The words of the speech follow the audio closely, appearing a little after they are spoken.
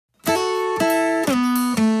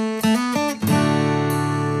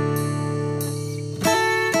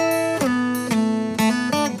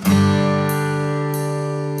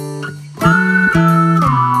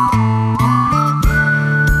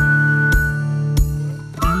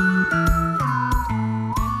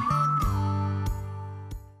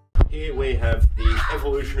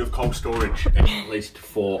of cold storage, at least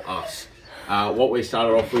for us. What we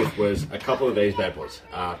started off with was a couple of these bad boys.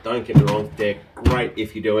 Don't get me wrong, they're great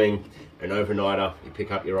if you're doing an overnighter, you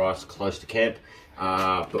pick up your ice close to camp.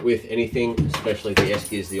 But with anything, especially the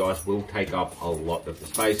Eskies, the ice will take up a lot of the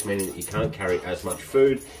space, meaning that you can't carry as much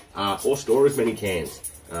food or store as many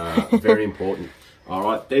cans. Very important. All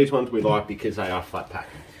right, these ones we like because they are flat pack.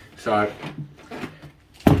 So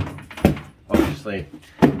obviously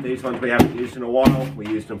these ones we haven't used in a while. We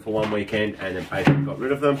used them for one weekend and then basically got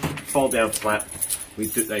rid of them. Fold down flat.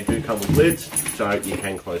 They do come with lids, so you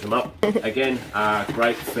can close them up. Again,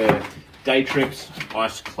 great for day trips,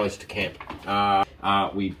 ice close to camp.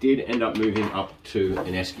 We did end up moving up to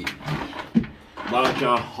an Esky.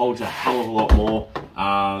 Larger, holds a hell of a lot more.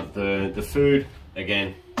 The food,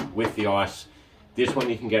 again, with the ice. This one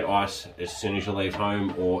you can get ice as soon as you leave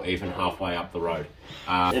home or even halfway up the road.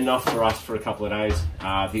 Enough for us for a couple of days.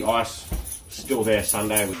 The ice still there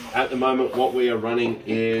Sunday. At the moment, what we are running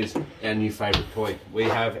is our new favourite toy. We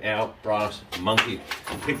have our brass monkey.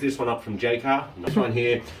 I picked this one up from Jaycar. This one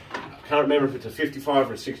here, I can't remember if it's a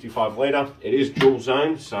 55 or a 65 litre. It is dual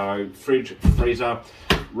zone, so fridge, freezer.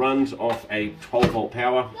 Runs off a 12 volt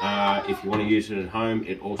power. If you want to use it at home,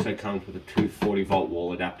 it also comes with a 240 volt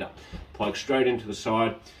wall adapter. Plug straight into the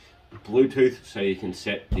side. Bluetooth, so you can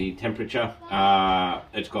set the temperature.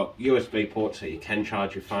 It's got USB ports, so you can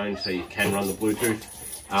charge your phone, so you can run the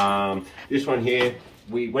Bluetooth. This one here,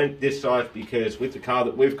 we went this size because with the car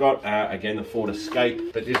that we've got, again the Ford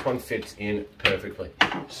Escape, but this one fits in perfectly.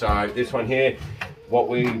 So this one here, what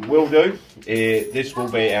we will do is, this will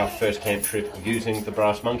be our first camp trip using the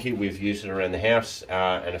brass monkey. We've used it around the house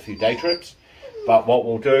and a few day trips. But what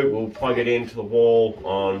we'll do, we'll plug it into the wall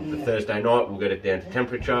on the Thursday night. We'll get it down to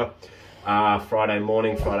temperature. Friday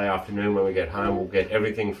morning, Friday afternoon when we get home, we'll get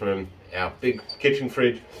everything from our big kitchen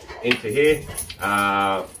fridge into here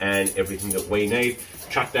and everything that we need.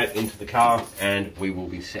 Chuck that into the car and we will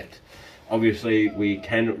be set. Obviously, we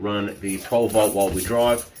can run the 12 volt while we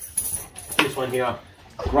drive. This one here,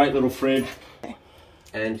 great little fridge.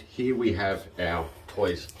 And here we have our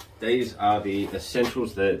toys. These are the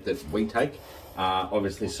essentials that we take.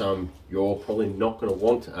 Obviously some you're probably not going to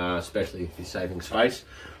want, especially if you're saving space.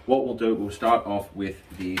 What we'll do, we'll start off with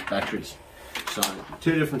the batteries. So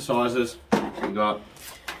two different sizes. We've got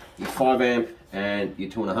your 5 amp and your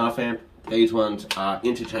 2.5 amp. These ones are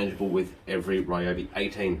interchangeable with every Ryobi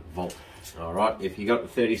 18 volt. All right, if you got the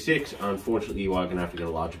 36, unfortunately you are going to have to get a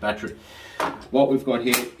larger battery. What we've got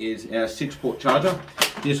here is our 6-port charger.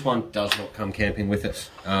 This one does not come camping with us.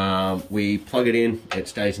 We plug it in, it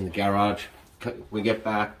stays in the garage. We get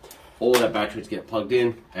back, all our batteries get plugged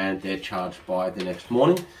in and they're charged by the next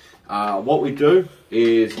morning. What we do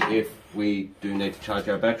is, if we do need to charge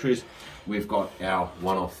our batteries, we've got our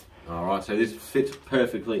one-off. All right, so this fits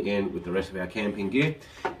perfectly in with the rest of our camping gear.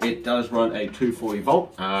 It does run a 240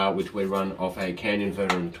 volt, which we run off a CAN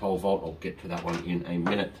inverter and 12 volt. I'll get to that one in a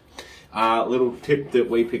minute. Little tip that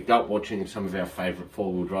we picked up watching some of our favourite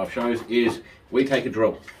four-wheel drive shows is we take a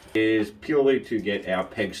drill. It is purely to get our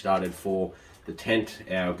peg started for the tent,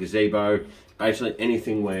 our gazebo, basically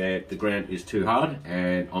anything where the ground is too hard,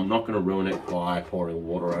 and I'm not going to ruin it by pouring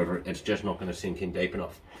water over it. It's just not going to sink in deep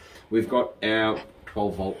enough. We've got our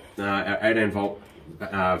 12 volt, our 18 volt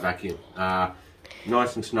vacuum.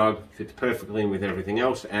 Nice and snug, fits perfectly in with everything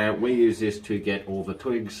else, and we use this to get all the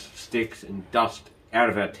twigs, sticks and dust out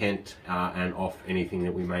of our tent and off anything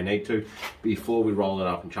that we may need to before we roll it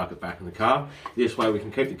up and chuck it back in the car. This way we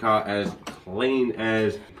can keep the car as clean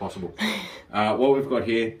as possible. What we've got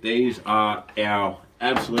here, these are our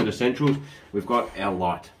absolute essentials. We've got our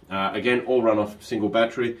light. Again, all run off single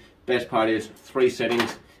battery. Best part is 3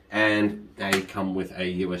 settings and they come with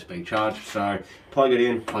a USB charge. So plug it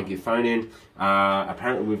in, plug your phone in.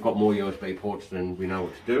 Apparently we've got more USB ports than we know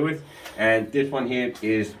what to do with. And this one here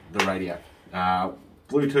is the radio.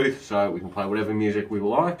 Bluetooth, so we can play whatever music we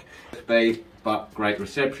like. USB, but great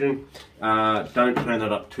reception. Don't turn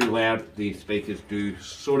that up too loud. The speakers do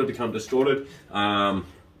sort of become distorted.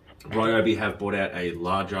 Ryobi have brought out a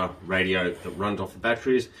larger radio that runs off the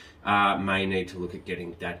batteries. May need to look at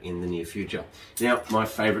getting that in the near future. Now, my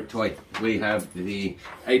favourite toy. We have the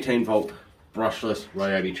 18 volt brushless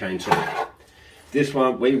Ryobi chainsaw. This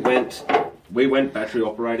one, we went battery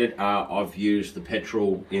operated. I've used the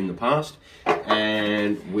petrol in the past,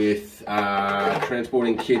 and with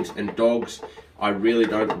transporting kids and dogs, I really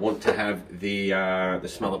don't want to have the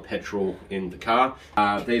smell of petrol in the car.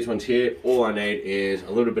 These ones here, all I need is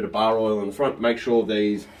a little bit of bar oil in the front. Make sure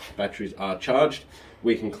these batteries are charged.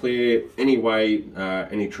 We can clear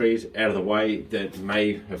any trees out of the way that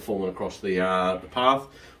may have fallen across the path,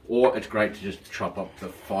 or it's great to just chop up the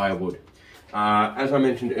firewood. As I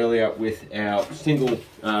mentioned earlier, with our single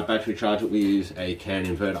battery charger, we use a CAN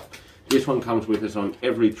inverter. This one comes with us on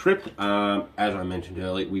every trip. As I mentioned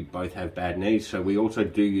earlier, we both have bad knees, so we also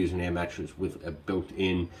do use an air mattress with a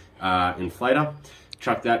built-in inflator.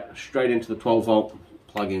 Chuck that straight into the 12 volt,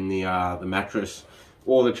 plug in the mattress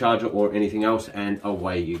or the charger or anything else, and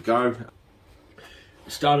away you go.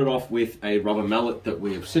 Started off with a rubber mallet that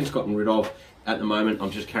we have since gotten rid of. At the moment,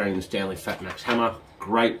 I'm just carrying the Stanley Fat Max hammer.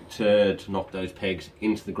 Great to knock those pegs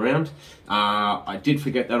into the ground. I did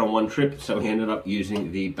forget that on one trip, so we ended up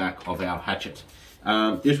using the back of our hatchet.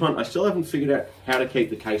 This one, I still haven't figured out how to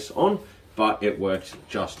keep the case on, but it works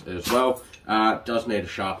just as well. Does need to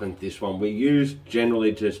sharpen. This one we use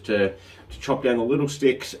generally just to chop down the little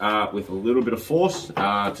sticks with a little bit of force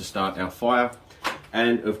to start our fire.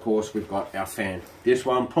 And of course, we've got our fan. This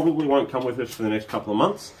one probably won't come with us for the next couple of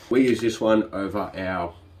months. We use this one over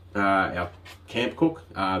our camp cook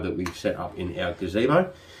that we set up in our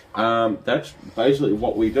gazebo. That's basically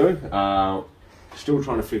what we do. Still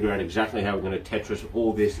trying to figure out exactly how we're going to Tetris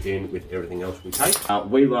all this in with everything else we take.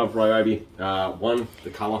 We love Ryobi. One, the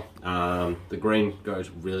colour. The green goes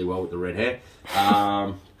really well with the red hair.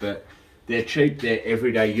 But they're cheap, they're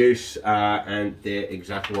everyday use, and they're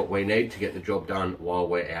exactly what we need to get the job done while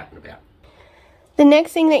we're out and about. The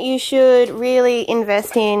next thing that you should really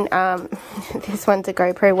invest in, this one's a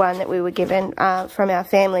GoPro one that we were given from our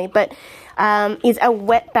family, but is a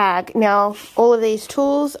wet bag. Now, all of these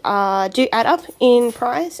tools do add up in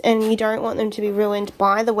price, and you don't want them to be ruined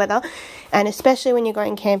by the weather, and especially when you're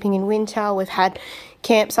going camping in winter. We've had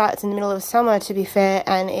campsites in the middle of summer, to be fair,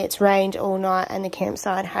 and it's rained all night and the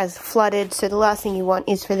campsite has flooded, so the last thing you want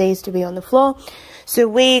is for these to be on the floor. So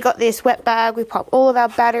we got this wet bag, we pop all of our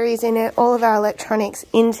batteries in it, all of our electronics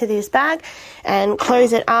into this bag and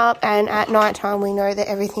close it up, and at night time we know that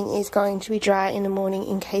everything is going to be dry in the morning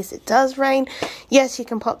in case it does rain. Yes, you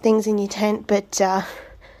can pop things in your tent, but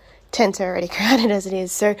tents are already crowded as it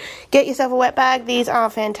is, so get yourself a wet bag. These are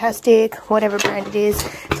fantastic, whatever brand it is.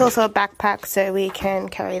 It's also a backpack, so we can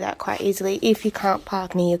carry that quite easily if you can't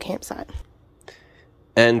park near your campsite.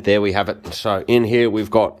 And there we have it. So in here we've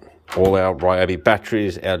got all our Ryobi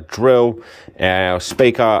batteries, our drill, our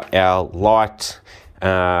speaker, our light,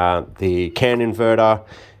 the CAN inverter.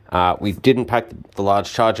 We didn't pack the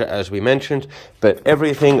large charger as we mentioned, but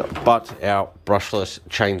everything but our brushless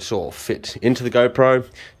chainsaw fit into the GoPro,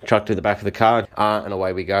 chucked to the back of the car, and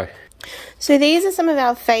away we go. So these are some of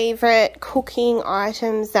our favourite cooking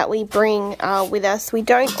items that we bring with us. We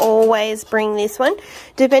don't always bring this one.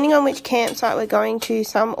 Depending on which campsite we're going to,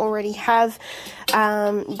 some already have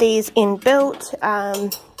these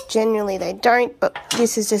inbuilt. Generally they don't, but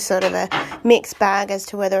this is just sort of a mixed bag as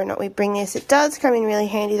to whether or not we bring this. It does come in really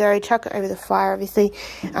handy though. Chuck it over the fire, obviously.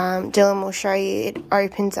 Dylan will show you. It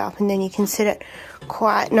opens up and then you can sit it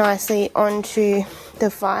quite nicely onto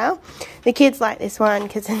the fire. The kids like this one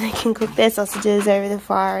because then they can cook their sausages over the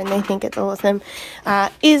fire and they think it's awesome.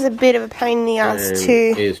 Is a bit of a pain in the ass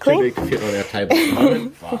to clean. Too big to fit on our table at the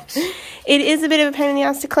moment, but it is a bit of a pain in the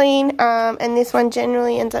ass to clean, and this one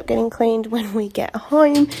generally ends up getting cleaned when we get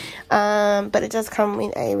home, but it does come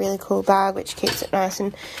with a really cool bag which keeps it nice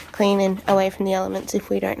and clean and away from the elements if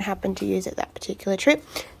we don't happen to use it that particular trip.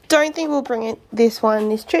 Don't think we'll bring this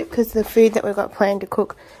trip because the food that we've got planned to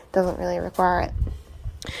cook doesn't really require it.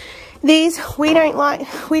 These we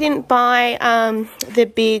didn't buy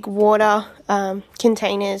the big water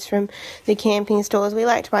containers from the camping stores. We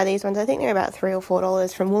like to buy these ones. I think they're about $3 or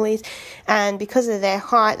 $4 from Woolies, and because of their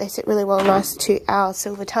height they sit really well nice to our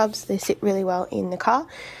silver tubs. They sit really well in the car.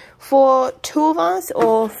 For 2 of us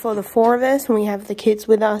or for the 4 of us when we have the kids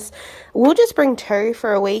with us, we'll just bring 2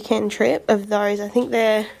 for a weekend trip of those. I think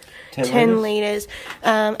they're 10 litres,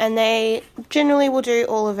 and they generally will do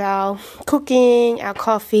all of our cooking, our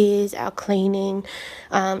coffees, our cleaning,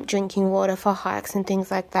 drinking water for hikes and things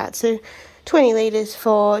like that. So 20 litres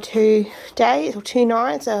for 2 days or 2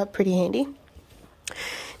 nights are pretty handy.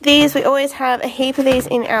 These, we always have a heap of these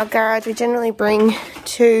in our garage. We generally bring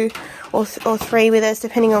 2 or 3 with us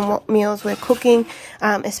depending on what meals we're cooking,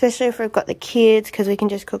 especially if we've got the kids, because we can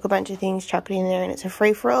just cook a bunch of things, chuck it in there and it's a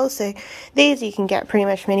free-for-all. So these you can get pretty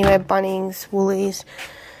much from anywhere, Bunnings, Woolies,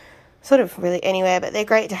 sort of really anywhere, but they're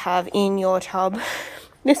great to have in your tub.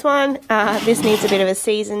 This one, this needs a bit of a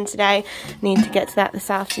season today. Need to get to that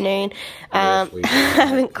this afternoon. I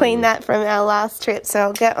haven't cleaned that from our last trip, so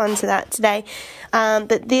I'll get onto that today.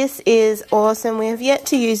 But this is awesome. We have yet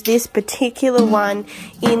to use this particular one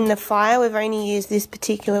in the fire. We've only used this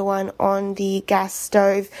particular one on the gas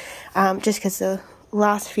stove, just because the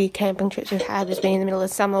last few camping trips we've had has been in the middle of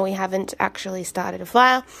summer. We haven't actually started a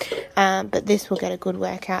fire, but this will get a good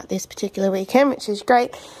workout this particular weekend, which is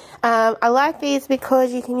great. I like these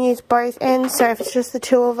because you can use both ends, so if it's just the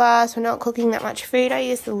two of us, we're not cooking that much food, I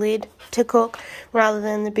use the lid to cook rather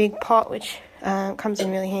than the big pot, which comes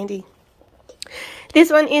in really handy.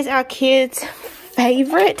 This one is our kids'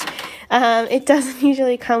 favourite. It doesn't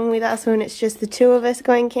usually come with us when it's just the two of us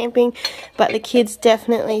going camping, but the kids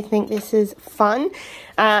definitely think this is fun.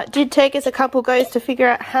 Did take us a couple goes to figure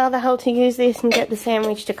out how the hell to use this and get the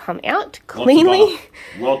sandwich to come out cleanly.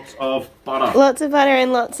 Lots of butter. Lots of butter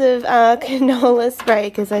and lots of canola spray,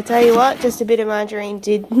 because I tell you what, just a bit of margarine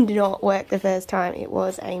did not work the first time. It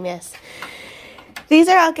was a mess. These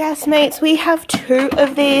are our gas mates. We have 2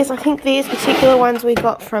 of these. I think these particular ones we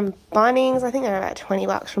got from Bunnings. I think they're about 20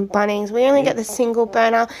 bucks from Bunnings. We only get the single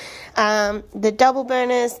burner. The double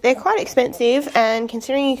burners, they're quite expensive, and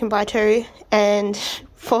considering you can buy 2 and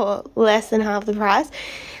for less than half the price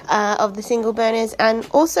of the single burners, and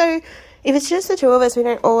also if it's just the 2 of us, we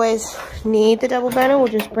don't always need the double burner. We'll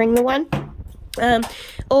just bring the one.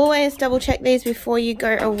 Always double check these before you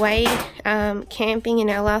go away camping. In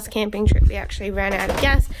our last camping trip, we actually ran out of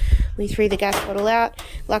gas. We threw the gas bottle out.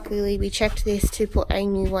 Luckily, we checked this to put a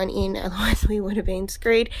new one in, otherwise we would have been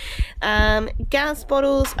screwed. Gas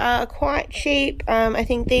bottles are quite cheap. I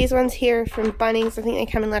think these ones here are from Bunnings. I think they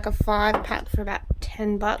come in like a 5-pack for about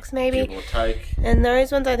 10 bucks maybe. Give or take. And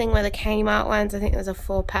those ones, I think, were the Kmart ones. I think there's a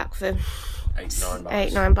 4-pack for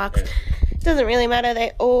 8-9 bucks. Yeah. Doesn't really matter,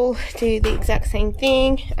 they all do the exact same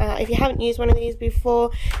thing. If you haven't used one of these before,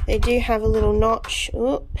 they do have a little notch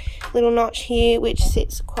here, which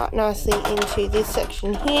sits quite nicely into this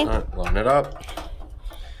section here. Right, line it up.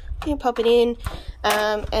 You pop it in,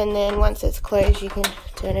 and then once it's closed, you can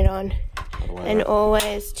turn it on. And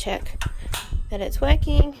always check that it's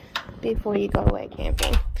working before you go away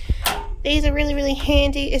camping. These are really, really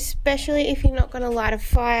handy, especially if you're not going to light a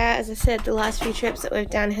fire. As I said, the last few trips that we've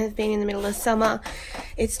done have been in the middle of summer.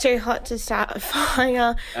 It's too hot to start a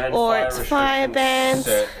fire, and or it's fire bans.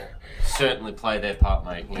 Certainly play their part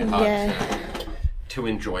making it hard to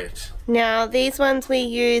enjoy it. Now, these ones we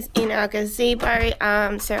use in our gazebo,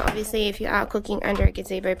 so obviously if you are cooking under a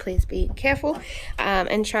gazebo, please be careful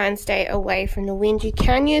and try and stay away from the wind. You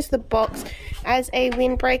can use the box as a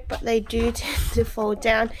windbreak, but they do tend to fall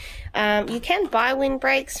down. You can buy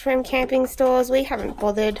windbreaks from camping stores. We haven't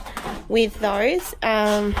bothered with those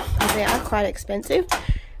because they are quite expensive.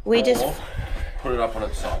 We just put it up on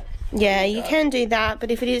its side. Yeah, you can do that,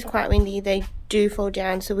 but if it is quite windy, they do fall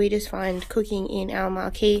down. So we just find cooking in our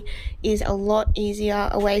marquee is a lot easier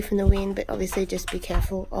away from the wind, but obviously just be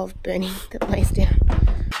careful of burning the place down.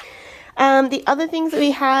 The other things that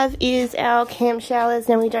we have is our camp showers.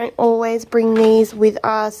 Now, we don't always bring these with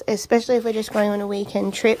us, especially if we're just going on a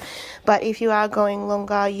weekend trip, but if you are going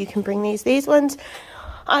longer, you can bring these. These ones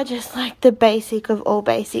are just like the basic of all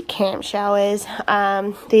basic camp showers.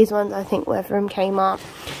 These ones I think were from Kmart,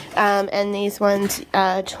 and these ones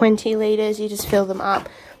are 20 litres. You just fill them up,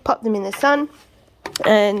 pop them in the sun,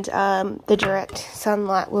 and the direct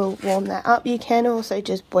sunlight will warm that up. You can also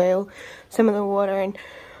just boil some of the water and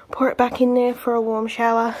pour it back in there for a warm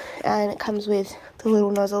shower, and it comes with the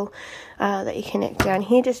little nozzle that you connect down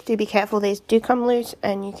here. Just do be careful, these do come loose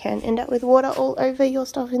and you can end up with water all over your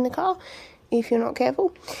stuff in the car if you're not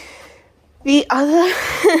careful. The other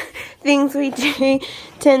things we do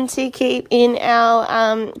tend to keep in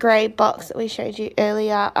our grey box that we showed you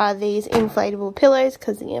earlier are these inflatable pillows,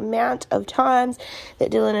 because the amount of times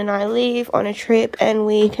that Dylan and I leave on a trip and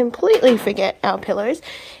we completely forget our pillows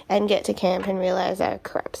and get to camp and realise they're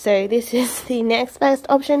crap. So this is the next best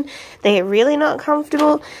option. They're really not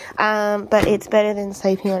comfortable, but it's better than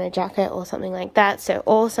sleeping on a jacket or something like that. So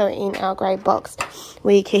also in our grey box,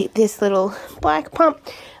 we keep this little bike pump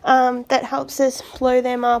that helps us blow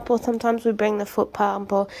them up, or sometimes we bring the foot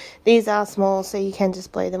pump, or these are small so you can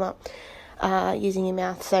just blow them up using your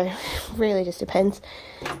mouth. So really just depends.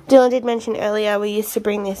 Dylan did mention earlier we used to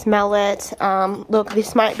bring this mallet. Look,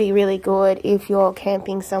 this might be really good if you're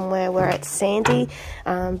camping somewhere where it's sandy,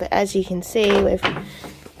 but as you can see, we've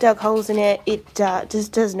dug holes in it. It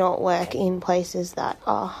just does not work in places that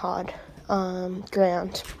are hard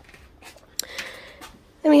ground.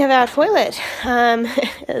 Then we have our toilet.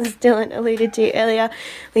 As Dylan alluded to earlier,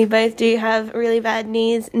 we both do have really bad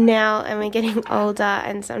knees now, and we're getting older,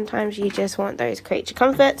 and sometimes you just want those creature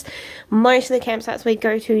comforts. Most of the campsites we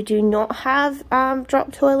go to do not have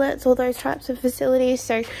drop toilets or those types of facilities,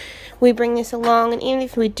 so we bring this along. And even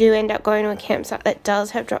if we do end up going to a campsite that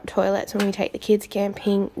does have drop toilets when we take the kids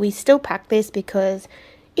camping, we still pack this because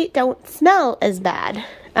it don't smell as bad.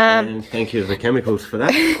 And thank you to the chemicals for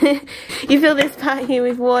that. You fill this part here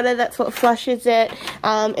with water, that's what flushes it,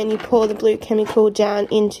 and you pour the blue chemical down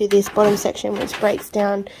into this bottom section, which breaks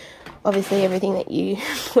down obviously everything that you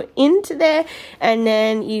put into there, and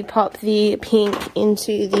then you pop the pink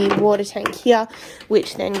into the water tank here,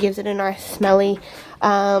 which then gives it a nice smelly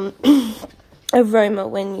aroma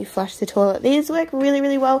when you flush the toilet. These work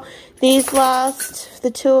really well. These last the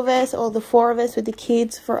 2 of us or the 4 of us with the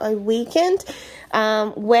kids for a weekend.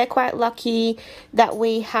 We're quite lucky that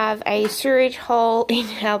we have a sewage hole in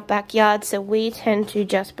our backyard, so we tend to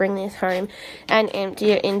just bring this home and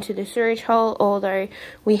empty it into the sewage hole, although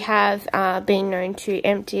we have been known to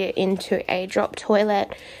empty it into a drop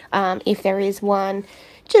toilet if there is one.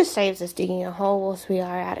 Just saves us digging a hole whilst we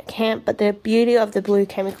are out at camp. But the beauty of the blue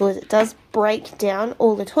chemical is it does break down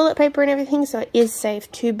all the toilet paper and everything, so it is safe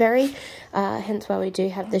to bury, hence why we do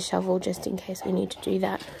have the shovel just in case we need to do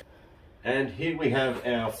that. And here we have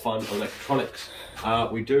our fun electronics.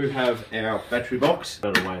 We do have our battery box,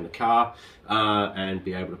 put it away in the car, and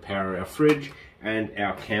be able to power our fridge and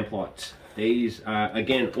our camp lights. These are,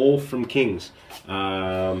 again, all from Kings.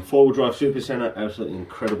 4-wheel drive super center, absolutely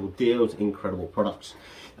incredible deals, incredible products.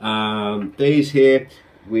 These here,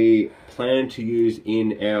 we plan to use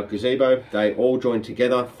in our gazebo. They all join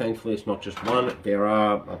together. Thankfully, it's not just one. There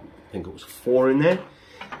are, I think it was 4 in there.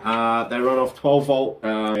 They run off 12 volt,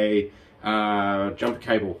 a jumper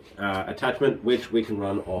cable attachment, which we can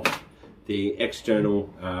run off the external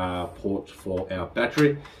port for our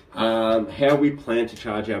battery. How we plan to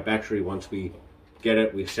charge our battery once we get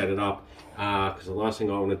it, we set it up, because the last thing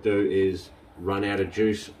I want to do is run out of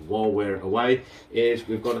juice while we're away, is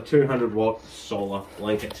we've got a 200 watt solar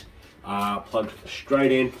blanket plugged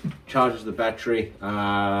straight in, charges the battery.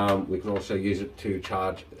 We can also use it to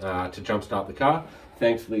charge, to jump start the car,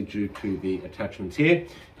 thankfully due to the attachments here.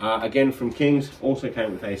 Again from Kings, also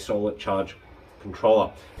came with a solar charge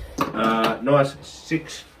controller. Nice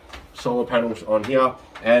 6 solar panels on here,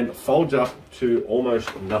 and folds up to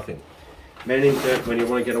almost nothing, meaning that when you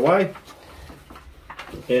want to get away,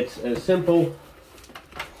 it's as simple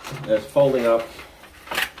as folding up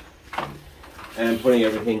and putting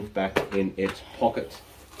everything back in its pocket.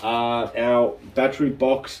 Our battery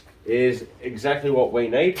box is exactly what we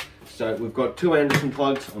need. So we've got 2 Anderson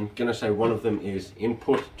plugs. I'm going to say one of them is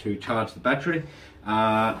input to charge the battery,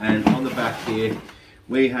 and on the back here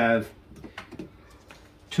we have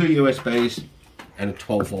 2 USBs and a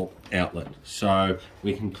 12 volt outlet, so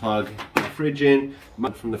we can plug the fridge in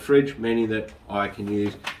from the fridge, meaning that I can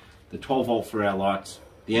use the 12 volt for our lights,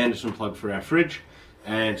 the Anderson plug for our fridge,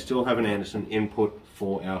 and still have an Anderson input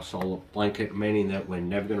for our solar blanket, meaning that we're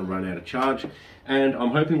never going to run out of charge. And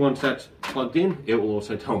I'm hoping once that's plugged in, it will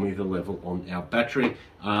also tell me the level on our battery,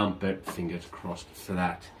 but fingers crossed for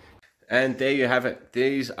that. And there you have it.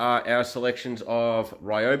 These are our selections of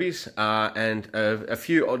Ryobis and a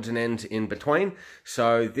few odds and ends in between.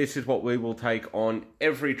 So this is what we will take on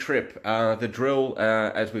every trip. The drill,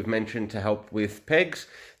 as we've mentioned, to help with pegs.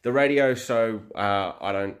 The radio, so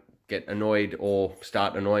I don't get annoyed or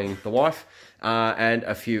start annoying the wife. And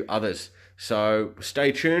a few others. So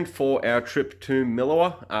stay tuned for our trip to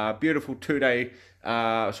Milawa. Beautiful 2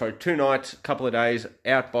 nights, couple of days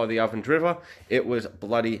out by the Ovens River. It was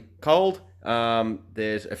bloody cold.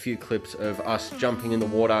 There's a few clips of us jumping in the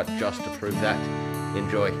water just to prove that.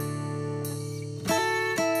 Enjoy.